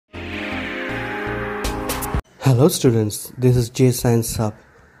Hello students, this is J Science Hub.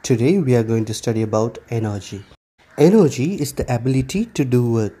 Today we are going to study about energy. Energy is the ability to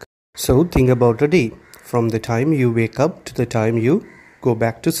do work. So think about a day, from the time you wake up to the time you go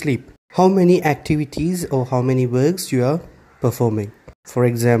back to sleep. How many activities or how many works you are performing. For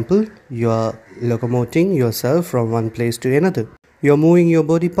example, you are locomoting yourself from one place to another. You are moving your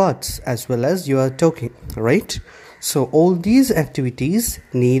body parts as well as you are talking, right? So all these activities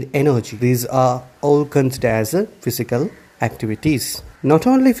need energy. These are all considered as physical activities. Not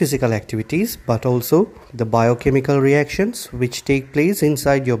only physical activities but also the biochemical reactions which take place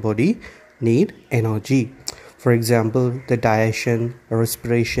inside your body need energy. For example, the digestion,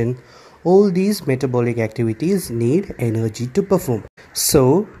 respiration, all these metabolic activities need energy to perform.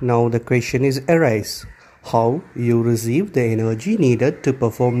 So now the question is arise. How you receive the energy needed to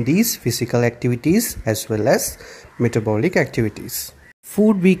perform these physical activities as well as metabolic activities.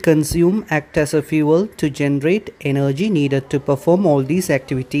 Food we consume act as a fuel to generate energy needed to perform all these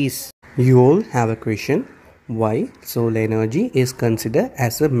activities. You all have a question. Why solar energy is considered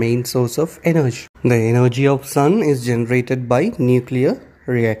as a main source of energy? The energy of sun is generated by nuclear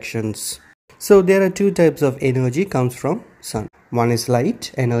reactions. So there are two types of energy comes from sun. One is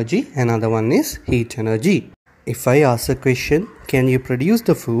light energy, another one is heat energy. If I ask a question, can you produce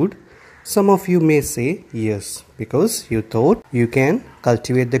the food? Some of you may say yes, because you thought you can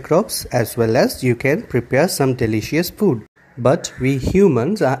cultivate the crops as well as you can prepare some delicious food. But we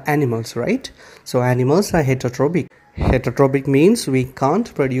humans are animals, right? So animals are heterotrophic. Heterotrophic means we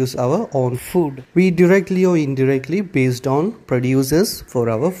can't produce our own food. We directly or indirectly based on producers for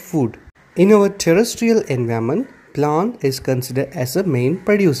our food. In our terrestrial environment, plant is considered as a main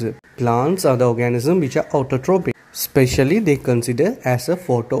producer. Plants are the organisms which are autotrophic. Especially they consider as a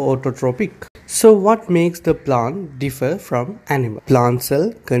photoautotrophic. So what makes the plant differ from animal? Plant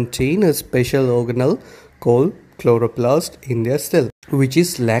cell contain a special organelle called chloroplast in their cell, which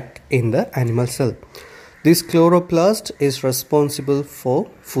is lacked in the animal cell. This chloroplast is responsible for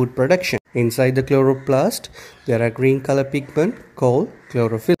food production. Inside the chloroplast, there are green color pigment called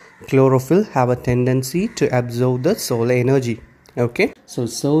chlorophyll. Chlorophyll have a tendency to absorb the solar energy. Okay, so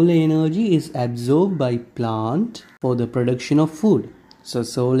solar energy is absorbed by plant for the production of food. So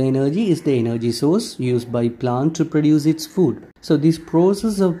solar energy is the energy source used by plant to produce its food. So this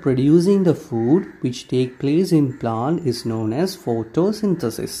process of producing the food which take place in plant is known as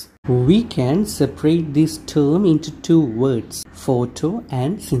photosynthesis. We can separate this term into two words, photo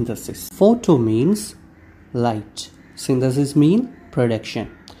and synthesis. Photo means light, synthesis means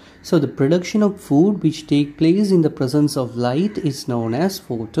production. So the production of food which take place in the presence of light is known as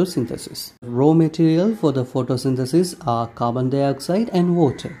photosynthesis. Raw material for the photosynthesis are carbon dioxide and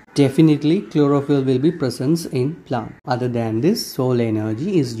water. Definitely chlorophyll will be present in plant. Other than this, solar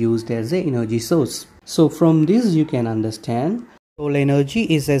energy is used as an energy source. So from this you can understand solar energy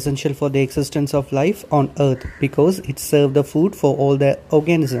is essential for the existence of life on earth because it serves the food for all the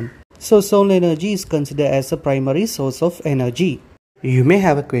organisms. So solar energy is considered as a primary source of energy. You may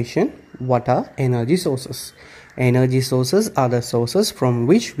have a question, what are energy sources? Energy sources are the sources from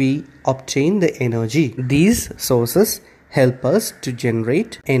which we obtain the energy. These sources help us to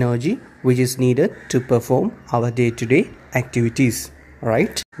generate energy which is needed to perform our day-to-day activities.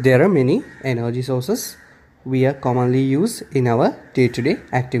 Right? There are many energy sources we are commonly used in our day-to-day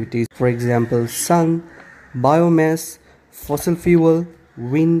activities. For example, sun, biomass, fossil fuel,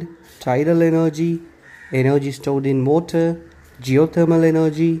 wind, tidal energy, energy stored in water, geothermal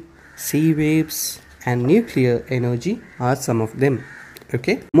energy, sea waves and nuclear energy are some of them.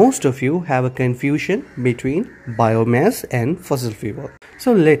 Okay, most of you have a confusion between biomass and fossil fuel.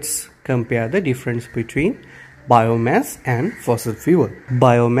 So let's compare the difference between biomass and fossil fuel.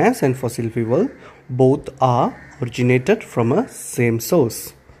 Biomass and fossil fuel both are originated from a same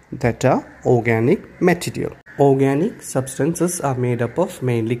source, that are organic material. Organic substances are made up of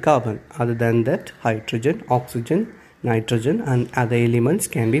mainly carbon. Other than that, hydrogen, oxygen, nitrogen and other elements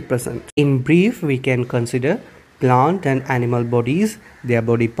can be present. In brief, we can consider plant and animal bodies, their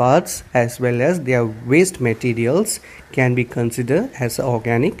body parts as well as their waste materials can be considered as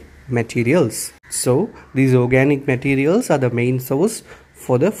organic materials. So these organic materials are the main source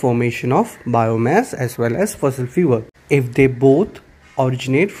for the formation of biomass as well as fossil fuel. If they both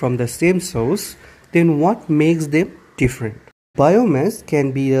originate from the same source, then what makes them different? Biomass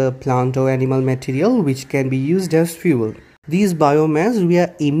can be a plant or animal material which can be used as fuel. These biomass we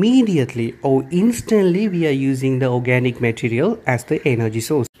are immediately or instantly we are using the organic material as the energy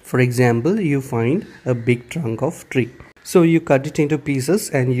source. For example, you find a big trunk of tree. So you cut it into pieces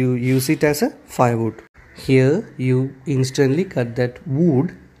and you use it as a firewood. Here you instantly cut that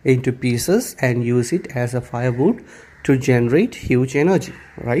wood into pieces and use it as a firewood to generate huge energy,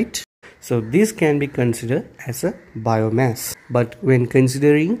 right? So this can be considered as a biomass. But when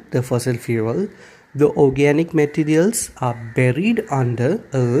considering the fossil fuel, the organic materials are buried under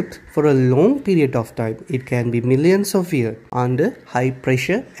earth for a long period of time. It can be millions of years under high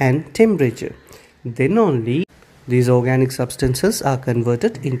pressure and temperature. Then only these organic substances are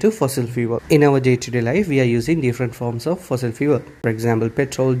converted into fossil fuel. In our day-to-day life, we are using different forms of fossil fuel. For example,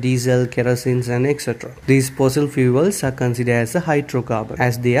 petrol, diesel, kerosene, and etc. These fossil fuels are considered as a hydrocarbon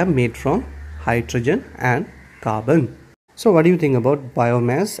as they are made from hydrogen and carbon. So what do you think about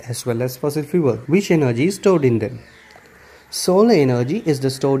biomass as well as fossil fuel? Which energy is stored in them? Solar energy is the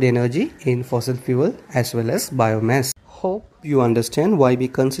stored energy in fossil fuel as well as biomass. Hope you understand why we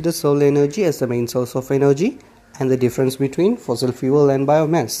consider solar energy as the main source of energy and the difference between fossil fuel and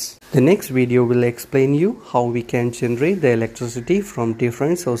biomass. The next video will explain you how we can generate the electricity from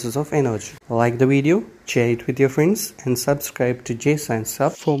different sources of energy. Like the video, share it with your friends and subscribe to J Science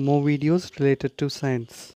Hub for more videos related to science.